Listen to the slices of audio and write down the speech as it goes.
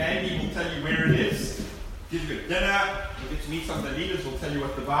meet some of the leaders, will tell you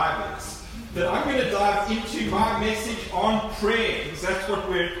what the vibe is. But I'm going to dive into my message on prayer, because that's what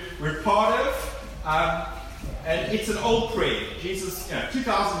we're part of. And it's an old prayer. Jesus,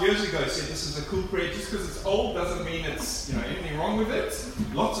 2,000 years ago said this is a cool prayer. Just because it's old doesn't mean it's anything wrong with it.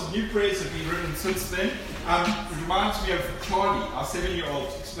 Lots of new prayers have been written since then. It reminds me of Charlie, our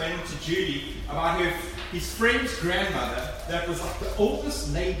 7-year-old, explaining to Judy about his friend's grandmother that was like the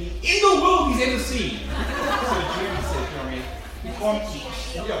oldest lady in the world he's ever seen. So Judy said, you can't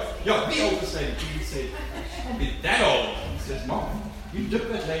teach. Yeah, the oldest lady. Judy said, I can't be that old. He says, Mom, you dip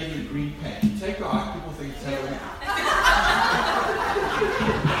that lady in green paint. You take her out, people think it's Halloween.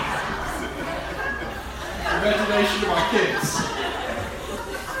 Imagination of my kids.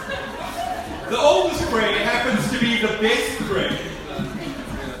 The oldest prayer happens to be the best prayer.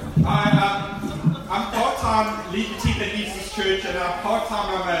 I'm part-time lead team that leads this church, and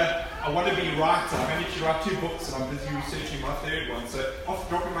part-time I want to be a writer. I managed to write 2 books, and I'm busy researching my 3rd one. So after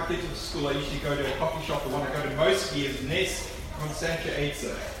dropping my kids into school, I usually go to a coffee shop. The one I go to mostly is Nest Constantia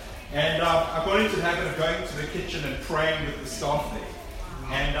Eitzer. And I got into the habit of going to the kitchen and praying with the staff there.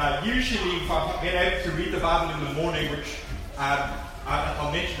 And usually, if I've been able to read the Bible in the morning, which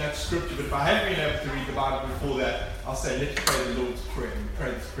I'll mention that scripture, but if I haven't been able to read the Bible before that, I'll say, let's pray the Lord's Prayer, and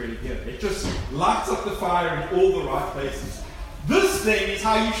pray this prayer together. It just lights up the fire in all the right places. This thing is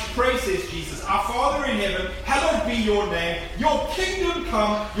how you should pray, says Jesus. Our Father in heaven, hallowed be your name. Your kingdom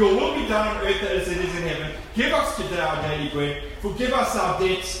come, your will be done on earth as it is in heaven. Give us today our daily bread. Forgive us our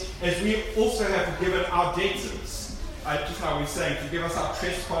debts, as we also have forgiven our debtors. Just how we're saying, forgive us our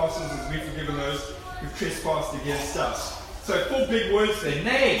trespasses, as we've forgiven those who've trespassed against us. So 4 big words there.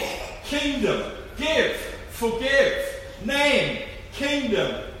 Name, kingdom, give, forgive. Name,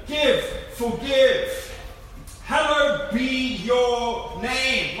 kingdom, give, forgive. Hallowed be your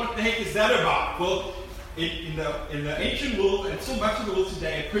name. What the heck is that about? Well, in the ancient world, and still much of the world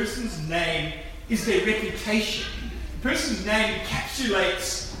today, a person's name is their reputation. A person's name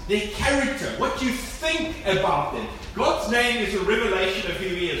encapsulates their character, what you think about them. God's name is a revelation of who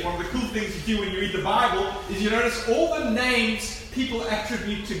He is. One of the cool things you do when you read the Bible is you notice all the names people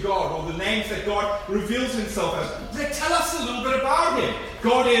attribute to God, or the names that God reveals Himself as. They tell us a little bit about Him.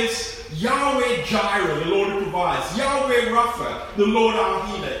 God is Yahweh Jireh, the Lord who provides. Yahweh Rapha, the Lord our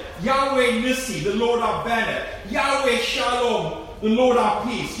healer. Yahweh Nissi, the Lord our banner. Yahweh Shalom, the Lord our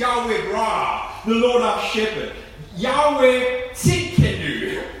peace. Yahweh Ra, the Lord our shepherd. Yahweh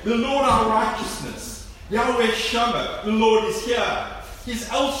Tzidkenu, the Lord our righteousness. Yahweh Shammah, the Lord is here. He's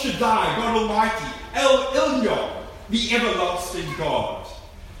El Shaddai, God Almighty. El Elyon, the everlasting God.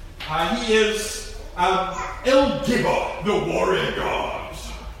 He is El Gibor, the warrior God.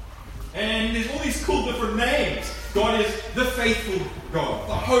 And there's all these cool different names. God is the faithful God,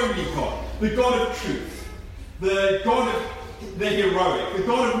 the holy God, the God of truth, the God of the heroic, the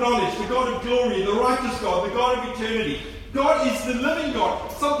God of knowledge, the God of glory, the righteous God, the God of eternity. God is the living God.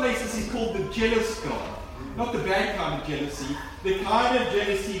 Some places He's called the jealous God. Not the bad kind of jealousy, the kind of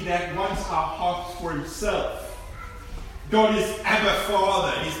jealousy that wants our hearts for Himself. God is Abba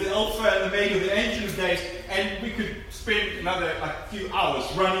Father. He's the Alpha and the Omega, the Ancient of Days. And we could spend another few hours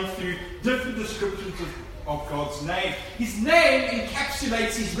running through different descriptions of God's name. His name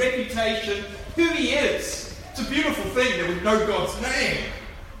encapsulates His reputation, who He is. It's a beautiful thing that we know God's name.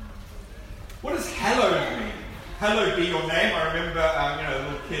 What does hallowed mean? Hallowed be your name. I remember,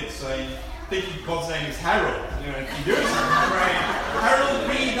 little kids thinking God's name is Harold. If you do it, praying, Harold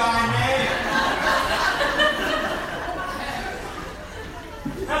be thy name.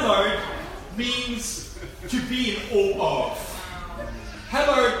 Hallowed means to be in awe of.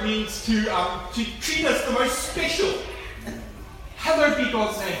 Hallowed means to treat us the most special. Hallowed be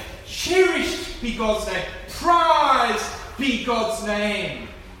God's name. Cherished be God's name. Prized be God's name.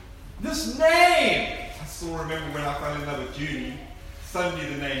 This name. I still remember when I fell in love with Judy. Suddenly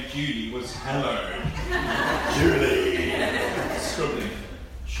the name Judy was hallowed. Julie. Scribbling.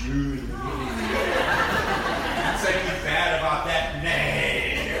 Julie. What's anything bad about that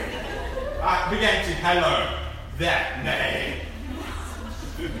name? I began to hallow that name.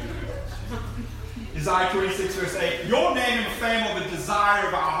 Isaiah 26 verse 8. Your name and fame are the desire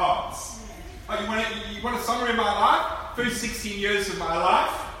of our hearts. You want a summary of my life? First 16 years of my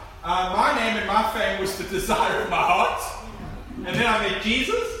life. My name and my fame was the desire of my heart. And then I met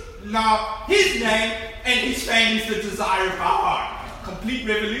Jesus. Now, His name and His fame is the desire of our heart. Complete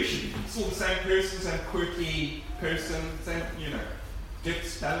revolution. It's all the same person, same quirky person, same,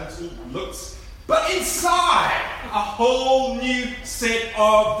 gifts, talents, all looks. But inside, a whole new set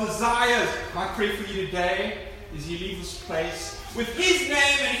of desires. My prayer for you today is you leave this place with His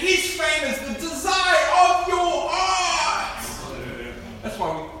name and His fame as the desire of your heart.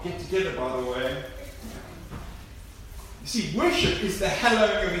 See, worship is the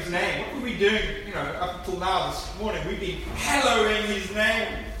hallowing of his name. What were we doing, up until now this morning? We've been hallowing his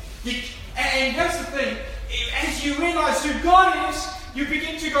name. And here's the thing. As you realize who God is, you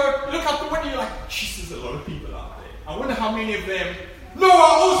begin to go, look out the window, you're like, Jesus, there's a lot of people out there. I wonder how many of them know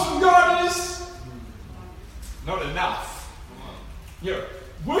how awesome God is. Not enough.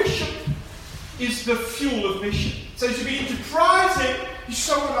 Worship is the fuel of mission. So as you begin to prize him, you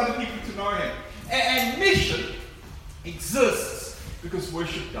so want other people to know him. And mission exists because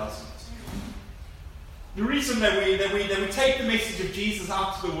worship doesn't. The reason that we take the message of Jesus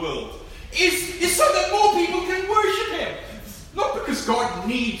out to the world is so that more people can worship him. Not because God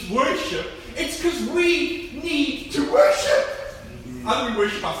needs worship, it's because we need to worship. How do we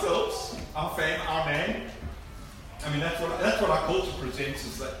worship ourselves, our fame, our name? I mean, that's what our culture presents,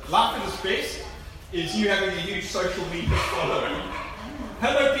 is that life at its best is you having a huge social media following.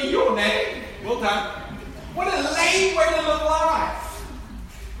 Hallowed be your name. Well done. What a lame way to live life.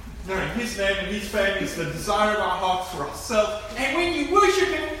 No, his name and his fame is the desire of our hearts for ourselves. And when you worship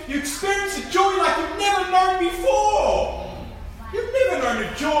him, you experience a joy like you've never known before. You've never known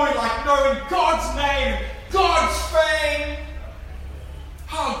a joy like knowing God's name, God's fame.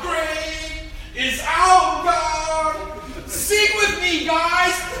 How great is our God? Sing with me,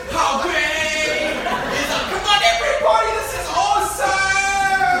 guys. How great is our... Come on, everybody, this is awesome.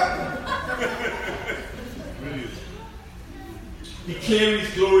 Declare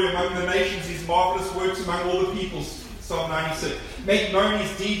his glory among the nations, his marvelous works among all the peoples. Psalm 96. Make known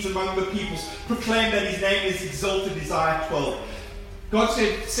his deeds among the peoples. Proclaim that his name is exalted. Isaiah 12. God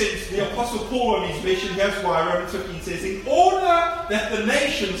sends the Apostle Paul on his mission. Here's why. Romans 15 says, in order that the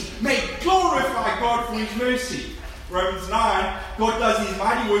nations may glorify God for his mercy. Romans 9, God does his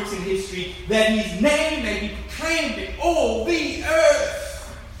mighty works in history that his name may be proclaimed in all the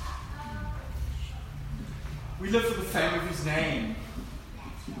earth. We live for the fame of his name.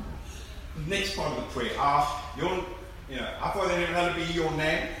 The next part of the prayer. Our Father in heaven, hallowed be your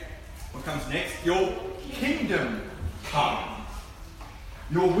name. What comes next? Your kingdom come.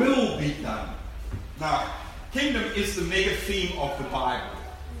 Your will be done. Now, kingdom is the mega theme of the Bible.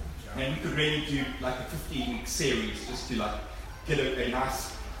 And we could really do like a 15-week series just to get a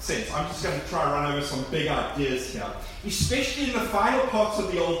nice sense. I'm just going to try and run over some big ideas here. Especially in the final parts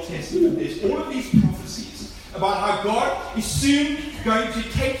of the Old Testament, there's all of these prophecies about how God is soon going to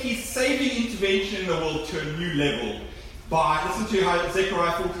take his saving intervention in the world to a new level. Listen to how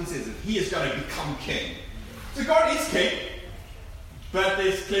Zechariah 14 says it. He is going to become king. So God is king. But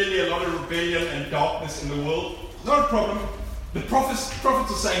there's clearly a lot of rebellion and darkness in the world. Not a problem. The prophets are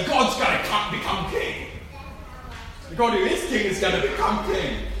saying God's going to become king. The God who is king is going to become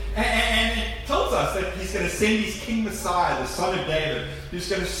king. And it tells us that he's going to send his King Messiah, the son of David, who's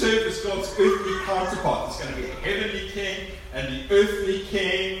going to serve as God's earthly counterpart. There's going to be a heavenly king and the earthly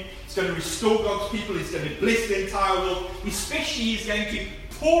king. He's going to restore God's people. He's going to bless the entire world. Especially he's going to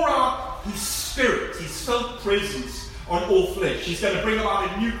pour out his spirit, his felt presence on all flesh. He's going to bring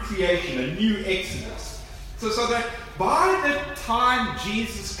about a new creation, a new exodus. So that by the time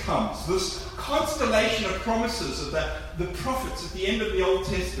Jesus comes, this constellation of promises of the prophets at the end of the Old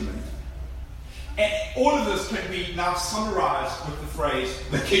Testament, and all of this can be now summarized with the phrase,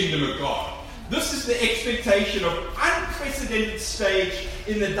 the kingdom of God. This is the expectation of unprecedented stage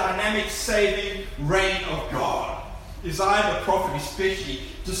in the dynamic saving reign of God. Isaiah the prophet especially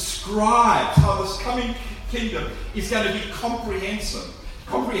describes how this coming kingdom is going to be comprehensive.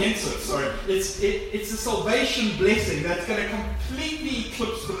 It's a salvation blessing that's going to completely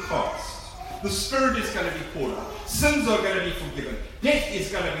eclipse the past. The Spirit is going to be poured out. Sins are going to be forgiven. Death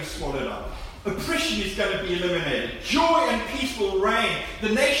is going to be swallowed up. Oppression is going to be eliminated. Joy and peace will reign. The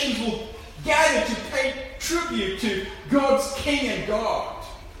nations will gather to pay tribute to God's King and God.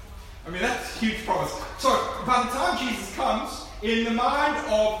 I mean, that's a huge promise. So, by the time Jesus comes, in the mind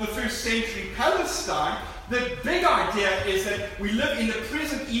of the first century Palestine, the big idea is that we live in the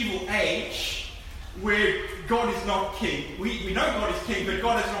present evil age where God is not king. We know God is king, but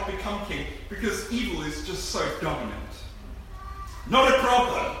God has not become king because evil is just so dominant. Not a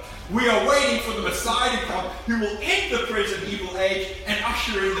problem. We are waiting for the Messiah to come who will end the present evil age and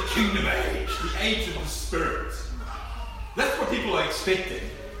usher in the kingdom age, the age of the Spirit. That's what people are expecting.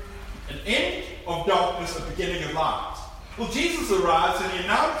 An end of darkness, a beginning of light. Well, Jesus arrives and he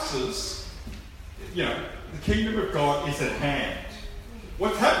announces, the kingdom of God is at hand.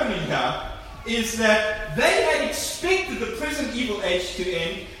 What's happening here is that they had expected the present evil age to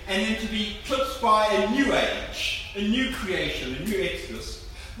end and then to be eclipsed by a new age, a new creation, a new exodus.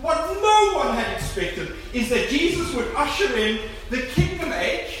 What no one had expected is that Jesus would usher in the kingdom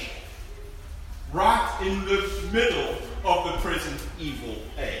age right in the middle of the present evil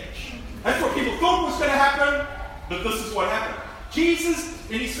age. That's what people thought was going to happen, but this is what happened. Jesus,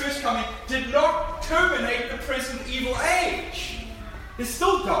 in his first coming, did not terminate the present evil age. There's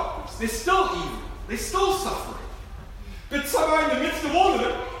still darkness, there's still evil, there's still suffering. But somehow in the midst of all of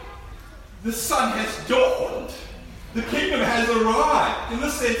it, the sun has dawned. The kingdom has arrived. In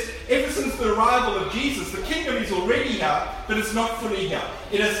this sense, ever since the arrival of Jesus, the kingdom is already here, but it's not fully here.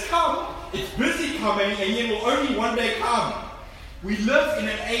 It has come, it's busy coming, and yet will only one day come. We live in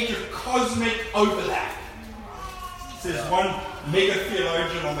an age of cosmic overlap. Says one mega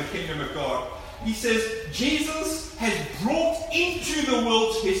theologian on the kingdom of God. He says, Jesus has brought into the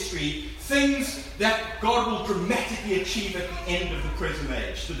world's history things that God will dramatically achieve at the end of the present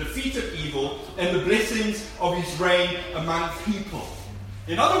age. The defeat of evil and the blessings of his reign among people.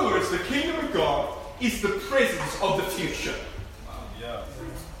 In other words, the kingdom of God is the presence of the future. Yeah.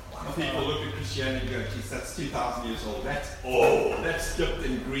 People look at Christianity and go, geez, that's 2,000 years old. That's old. That's dipped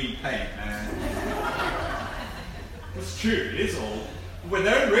in green paint, man. It's true, it is old. What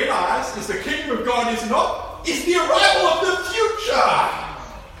they don't realize is the kingdom of God is the arrival of the future.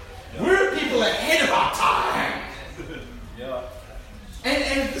 Yeah. We're people ahead of our time. Yeah.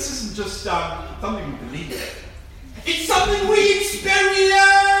 And this isn't just something we believe in. It's something we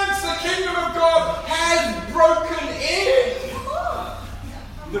experience. The kingdom of God has broken in.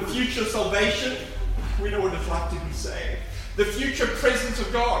 The future salvation, we know what it's like to be saved. The future presence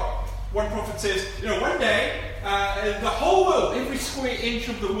of God. One prophet says, one day, the whole world, every square inch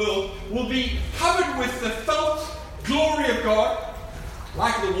of the world, will be covered with the felt glory of God,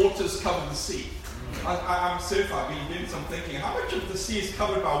 like the waters cover the sea. I'm a surfer, I've been doing some thinking, how much of the sea is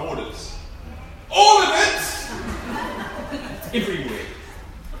covered by waters? All of it! Everywhere.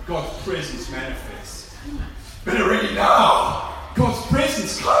 God's presence manifests. But already now, God's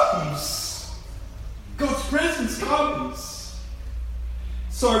presence comes. God's presence comes.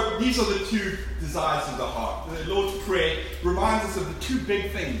 So these are the two desires of the heart. The Lord's Prayer reminds us of the two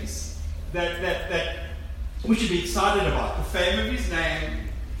big things that we should be excited about. The fame of his name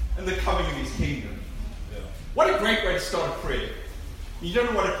and the coming of his kingdom. Yeah. What a great way to start a prayer. You don't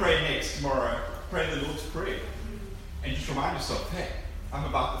know what to pray next tomorrow. Pray the Lord's Prayer. And just remind yourself, hey, I'm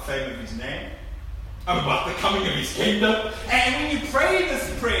about the fame of his name. I'm about the coming of his kingdom. And when you pray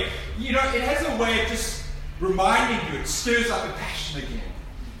this prayer, it has a way of just reminding you. It stirs up a passion again.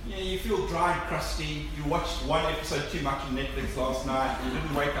 You feel dry and crusty. You watched one episode too much on Netflix last night. You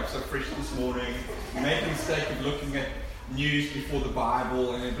didn't wake up so fresh this morning. You made the mistake of looking at news before the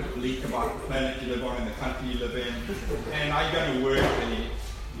Bible and a bit bleak about the planet you live on and the country you live in. And now you're going to work and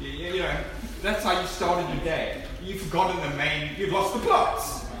that's how you started your day. You've forgotten you've lost the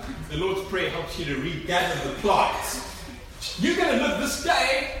plots. The Lord's Prayer helps you to regather the plots. You're going to live this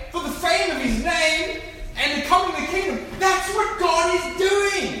day for the fame of his name and the coming of the kingdom. That's what God is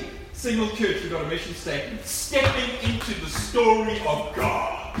doing. Signal Church, we've got a mission statement. Stepping into the story of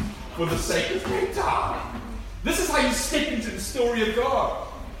God for the sake of great time. This is how you step into the story of God.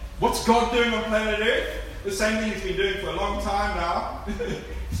 What's God doing on planet Earth? The same thing he's been doing for a long time now.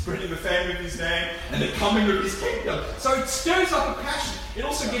 Spreading the fame of his name and the coming of his kingdom. So it stirs up a passion. It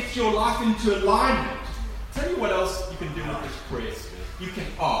also gets your life into alignment. Tell you what else you can do with this prayer. You can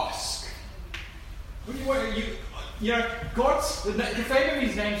ask. The fame of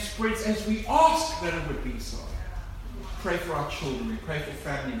his name spreads as we ask that it would be so. Pray for our children. We pray for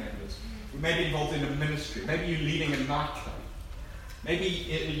family members. We may be involved in a ministry. Maybe you're leading a nightclub.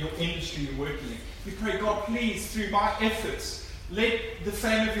 Maybe in your industry you're working in. We pray, God, please, through my efforts, let the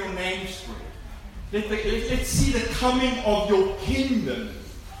fame of your name spread. Let's see the coming of your kingdom.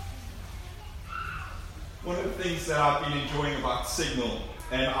 One of the things that I've been enjoying about Signal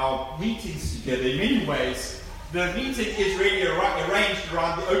and our meetings together, in many ways, the meeting is really arranged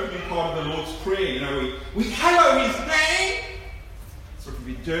around the opening part of the Lord's Prayer. We hallow his name. That's what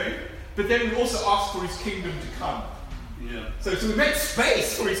we've been doing. But then we also ask for his kingdom to come. Yeah. So we make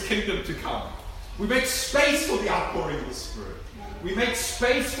space for his kingdom to come. We make space for the outpouring of the Spirit. We make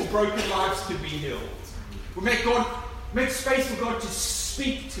space for broken lives to be healed. We make space for God to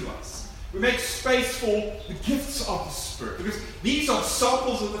speak to us. We make space for the gifts of the Spirit. Because these are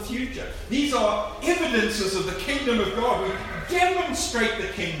samples of the future. These are evidences of the kingdom of God. We demonstrate the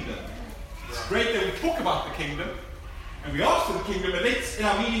kingdom. It's great that we talk about the kingdom. And we ask for the kingdom. And let's, in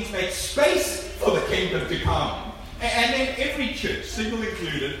our meetings, make space for the kingdom to come. And then every church, Signal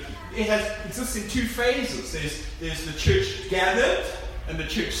included, exists in two phases. There's the church gathered and the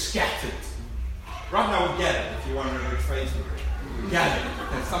church scattered. Right now we're gathered, if you want to know which phase we're in. Gathered.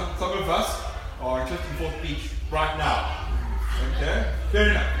 And some of us are in Clifton Beach right now. Okay? Fair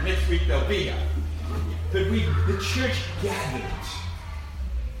enough. Next week they'll be here. But the church gathered.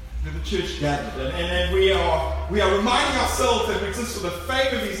 The church gathered, and we are reminding ourselves that we exist for the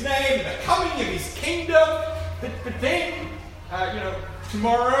fame of His name and the coming of His kingdom. But then,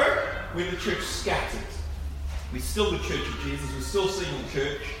 tomorrow, when the church scattered, we're still the church of Jesus. We're still single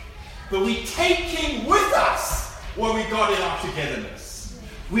church, but we're taking with us what we got in our togetherness.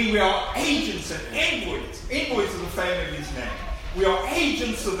 We are agents and envoys of the fame of His name. We are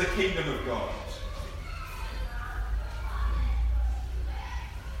agents of the kingdom of God.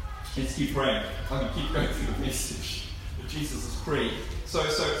 Let's keep praying. I'm going to keep going through the message that Jesus has prayed. So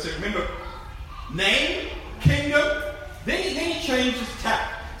remember, name, kingdom, then he changes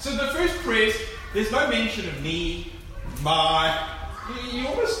tack. So the first prayer, there's no mention of me, you're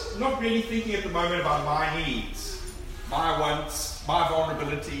almost not really thinking at the moment about my needs, my wants, my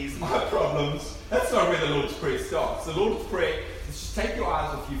vulnerabilities, my problems. That's not where the Lord's Prayer starts. The Lord's Prayer is just take your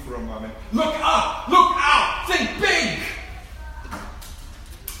eyes off you for a moment. Look up, look out, think big.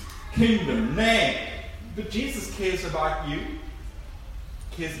 Kingdom, name. But Jesus cares about you.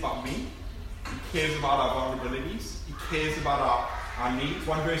 He cares about me. He cares about our vulnerabilities. He cares about our needs.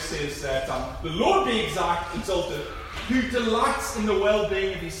 One verse says that the Lord be exalted, who delights in the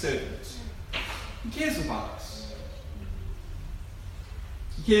well-being of His servants. He cares about us.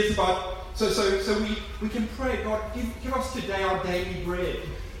 He cares about. So we can pray, God, give us today our daily bread.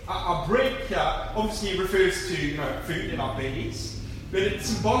 Our bread here obviously refers to food in our bellies. But it's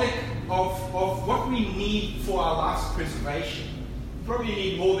symbolic of what we need for our life's preservation. You probably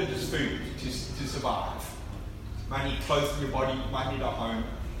need more than just food to survive. You might need clothes in your body, you might need a home,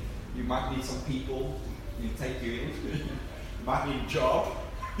 you might need some people who take you in, you might need a job.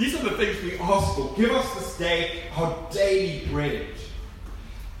 These are the things we ask for. Give us this day our daily bread.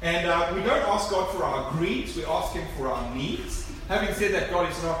 And we don't ask God for our greeds, we ask Him for our needs. Having said that, God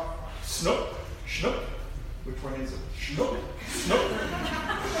is not schnook. Which one is it? Schnook.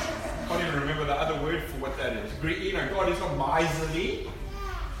 I can't even remember the other word for what that is. God is not miserly.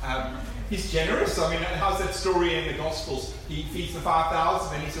 He's generous. I mean, how's that story in the Gospels? He feeds the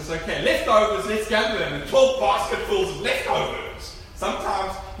 5,000 and He says, okay, leftovers, let's gather them. And 12 basketfuls of leftovers.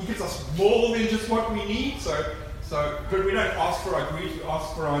 Sometimes He gives us more than just what we need. But we don't ask for our greed, we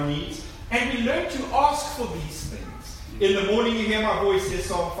ask for our needs. And we learn to ask for these things. In the morning you hear my voice, says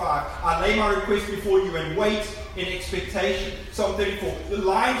Psalm 5. I lay my request before you and wait in expectation. Psalm 34. The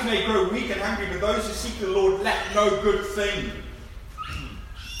lions may grow weak and hungry, but those who seek the Lord lack no good thing.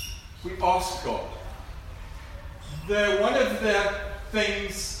 We ask God. One of the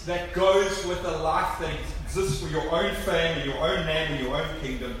things that goes with a life that exists for your own fame and your own name and your own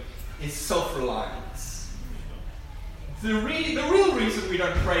kingdom is self-reliance. The real reason we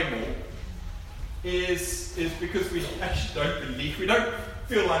don't pray more is because we actually don't believe, we don't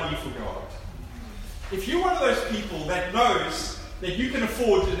feel our need for God. If you're one of those people that knows that you can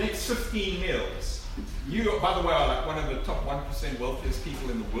afford the next 15 meals, you, by the way, are like one of the top 1% wealthiest people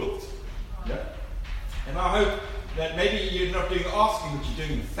in the world. Yeah? And I hope that maybe you're not doing the asking, but you're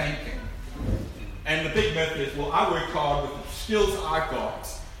doing the thanking. And the big myth is, well, I work hard with the skills I got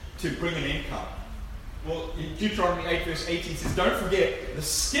to bring an income. Well, in Deuteronomy 8 verse 18 says, don't forget, the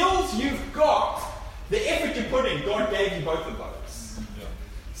skills you've got, the effort you put in, God gave you both of those. Yeah.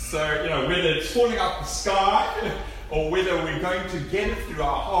 So, whether it's falling out the sky, or whether we're going to get it through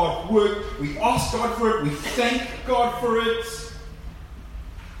our hard work, we ask God for it, we thank God for it.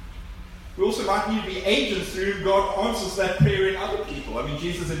 We also might need to be agents through whom God answers that prayer in other people. I mean,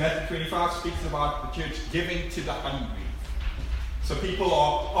 Jesus in Matthew 25 speaks about the church giving to the hungry. So people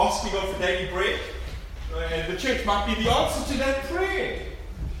are asking God for daily bread. And the church might be the answer to that prayer.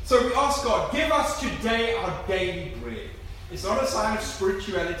 So we ask God, give us today our daily bread. It's not a sign of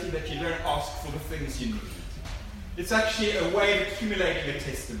spirituality that you don't ask for the things you need. It's actually a way of accumulating a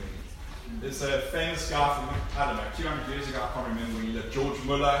testimony. There's a famous guy from, 200 years ago, I can't remember when he lived, George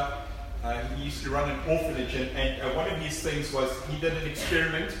Muller. He used to run an orphanage, and one of his things was he did an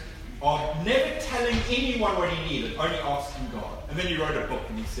experiment of never telling anyone what he needed, only asking God. And then he wrote a book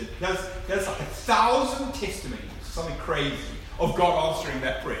and he said, there's like 1,000 testimonies, something crazy, of God answering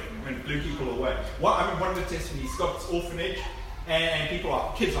that prayer. I mean, it blew people away. One of the testimonies, he's got this orphanage, and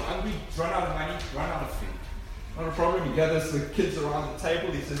kids are hungry, run out of money, run out of food. Not a problem, he gathers the kids around the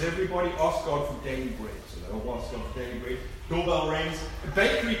table, he says, everybody ask God for daily bread. So they all ask God for daily bread. Doorbell rings, the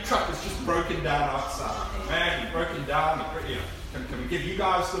bakery truck is just broken down outside. Man, he's broken down, can we give you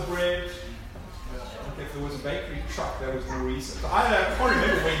guys the bread? If there was a bakery truck, that was the reason. So I can't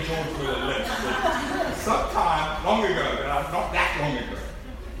remember when George Muller lived, but sometime long ago, but not that long ago.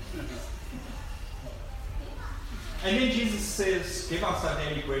 And then Jesus says, give us our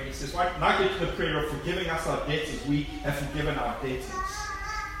daily bread. He says, right, now get to the prayer of forgiving us our debts as we have forgiven our debtors.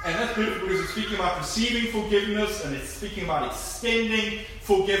 And that's beautiful because it's speaking about receiving forgiveness, and it's speaking about extending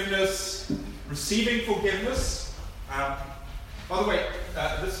forgiveness, receiving forgiveness. By the way,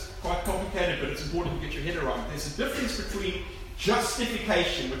 this is quite complicated, but it's important to get your head around. There's a difference between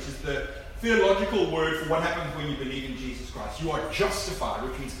justification, which is the theological word for what happens when you believe in Jesus Christ. You are justified,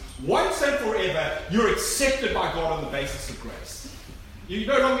 which means once and forever you're accepted by God on the basis of grace. You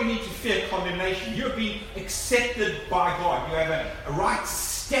no longer need to fear condemnation. You're being accepted by God. You have a right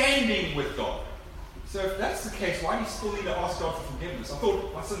standing with God. So if that's the case, why do you still need to ask God for forgiveness? I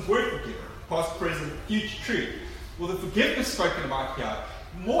thought my sins were forgiven. Past, present, future, truth. Well, the forgiveness spoken about here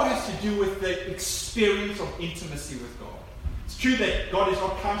more has to do with the experience of intimacy with God. It's true that God is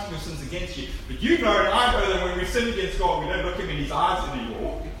not counting your sins against you, but you know and I know that when we sin against God, we don't look him in his eyes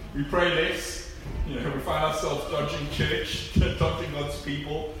anymore. We pray less. We find ourselves dodging church, dodging God's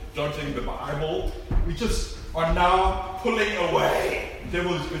people, dodging the Bible. We just are now pulling away. The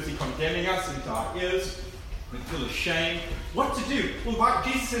devil is busy condemning us into our ears. We feel ashamed. What to do? Well,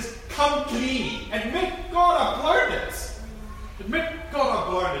 Jesus says, come clean. Admit, God, I've blown it. Admit, God,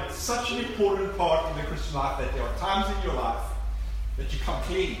 I've blown it. It's such an important part of the Christian life that there are times in your life that you come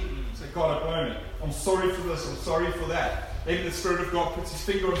clean. Say, God, I've blown it. I'm sorry for this. I'm sorry for that. Maybe the Spirit of God puts his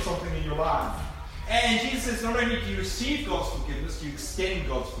finger on something in your life. And Jesus says, not only do you receive God's forgiveness, you extend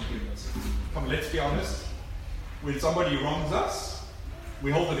God's forgiveness. Come, let's be honest. When somebody wrongs us,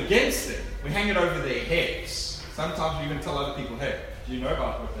 we hold it against them. We hang it over their heads. Sometimes we even tell other people, hey, do you know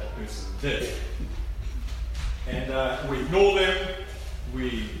about what that person did? And we ignore them.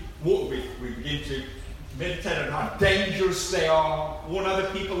 We begin to meditate on how dangerous they are, warn other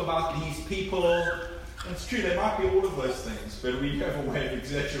people about these people. And it's true, there might be all of those things, but we have a way of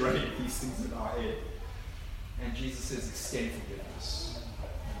exaggerating these things in our head. And Jesus says, extend forgiveness.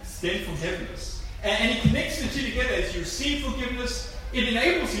 Extend forgiveness. And he connects the two together. As you receive forgiveness, it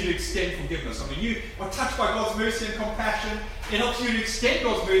enables you to extend forgiveness. I mean, you are touched by God's mercy and compassion. It helps you to extend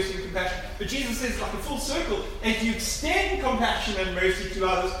God's mercy and compassion. But Jesus says, like a full circle, as you extend compassion and mercy to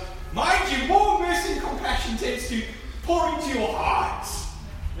others, mind you, more mercy and compassion tends to pour into your heart.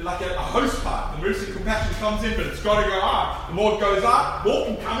 You're like a hose pipe. The mercy and compassion comes in, but it's got to go out. The more it goes out, more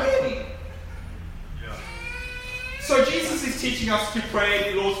can come in. So Jesus is teaching us to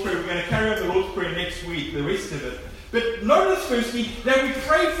pray the Lord's Prayer. We're going to carry on the Lord's Prayer next week, the rest of it. But notice firstly that we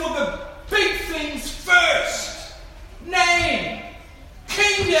pray for the big things first. Name,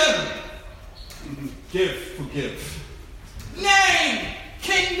 kingdom, give, forgive. Name,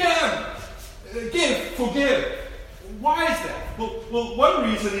 kingdom, give, forgive. Why is that? Well, one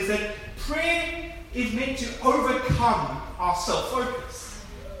reason is that prayer is meant to overcome our self-focus.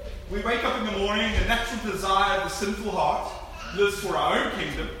 We wake up in the morning, the natural desire of the sinful heart lives for our own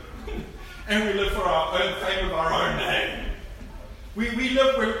kingdom, and we live for our own fame of our own name. We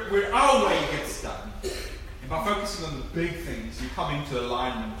live where our way gets done. And by focusing on the big things, you come into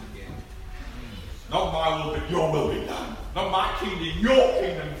alignment again. Not my will, but your will be done. Not my kingdom, your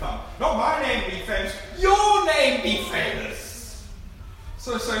kingdom come. Not my name be famous, your name be famous.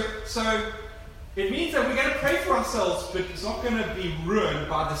 So it means that we're going to pray for ourselves, but it's not going to be ruined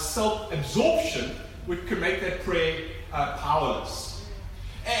by the self-absorption which can make that prayer powerless.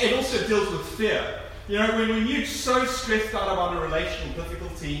 It also deals with fear. When you're so stressed out about a relational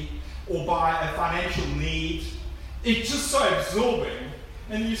difficulty or by a financial need, it's just so absorbing.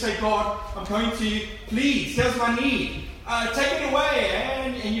 And you say, God, I'm going to, please, here's my need. Take it away.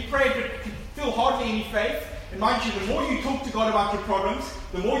 And you pray, but you feel hardly any faith. And mind you, the more you talk to God about your problems,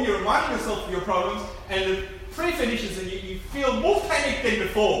 the more you remind yourself of your problems, and the prayer finishes and you feel more panicked than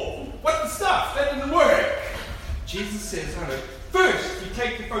before. What the stuff? That didn't work. Jesus says, no, first you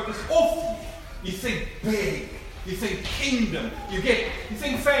take the focus off you. You think big. You think kingdom. You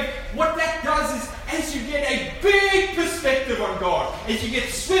think faith. What that does is, as you get a big perspective on God, as you get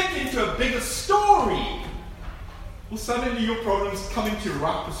swept into a bigger story, well, suddenly your problems come into the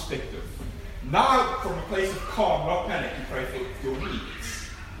right perspective. Now, from a place of calm, not panic, you pray for your needs.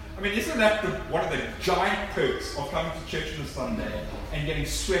 I mean, isn't that one of the giant perks of coming to church on a Sunday and getting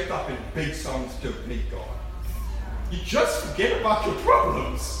swept up in big songs to a big God? You just forget about your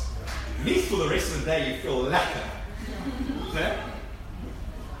problems. At least for the rest of the day, you feel lacquer. Yeah?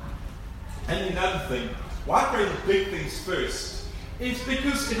 And another thing, why pray the big things first? It's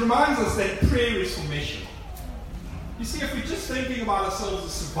because it reminds us that prayer is for mission. You see, if we're just thinking about ourselves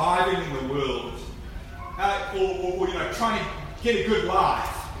as surviving in the world, or trying to get a good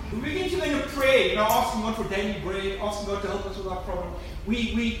life, we begin to think of prayer, asking God for daily bread, asking God to help us with our problem.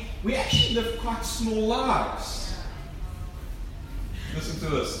 We actually live quite small lives. Listen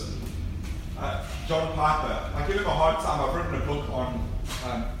to this. John Piper. I give him a hard time. I've written a book on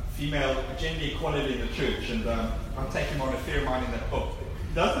female gender equality in the church, and I'm taking him on a fair amount in that book.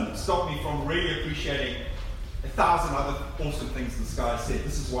 It doesn't stop me from really appreciating 1,000 other awesome things this guy said.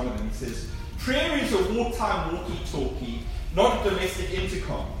 This is one of them. He says, prayer is a wartime walkie-talkie, not a domestic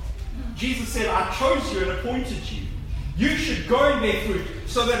intercom. Jesus said, I chose you and appointed you. You should go and bear fruit,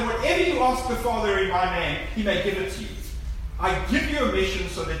 so that whatever you ask the Father in my name, he may give it to you. I give you a mission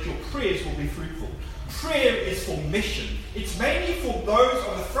so that your prayers will be fruitful. Prayer is for mission. It's mainly for those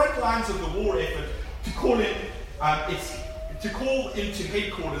on the front lines of the war effort to call into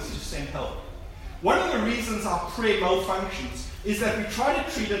headquarters to send help. One of the reasons our prayer malfunctions is that we try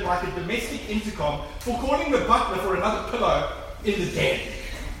to treat it like a domestic intercom for calling the butler for another pillow in the den,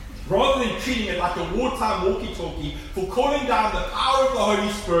 rather than treating it like a wartime walkie-talkie for calling down the power of the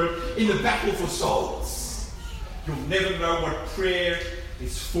Holy Spirit in the battle for souls. You'll never know what prayer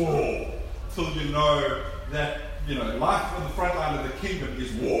is for till you know that, life on the front line of the kingdom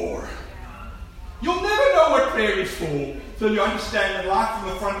is war. You'll never know what prayer is for till you understand that life on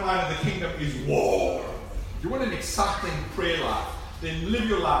the front line of the kingdom is war. You want an exciting prayer life, then live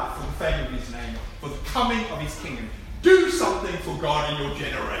your life for the fame of his name, for the coming of his kingdom. Do something for God in your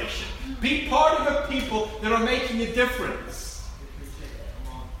generation. Be part of a people that are making a difference.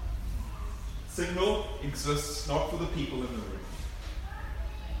 Signal exists not for the people in the room.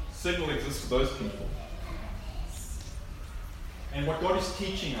 Signal exists for those people. And what God is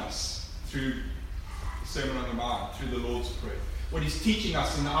teaching us through the Sermon on the Mount, through the Lord's Prayer, what he's teaching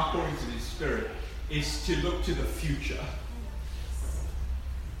us in the outpourings of his Spirit is to look to the future.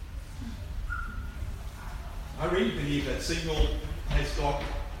 I really believe that Signal has got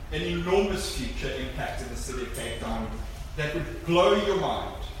an enormous future impact in the city of Cape Town that would blow your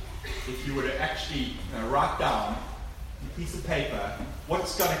mind if you were to actually write down on a piece of paper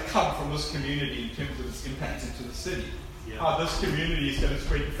what's going to come from this community in terms of its impact into the city. Yeah. How this community is going to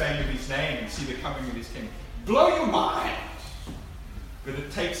spread the fame of his name and see the coming of his kingdom. Blow your mind! But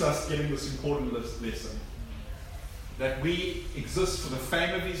it takes us getting this important lesson. That we exist for the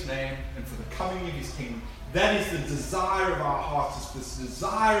fame of his name and for the coming of his kingdom. That is the desire of our hearts. It's the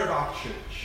desire of our church.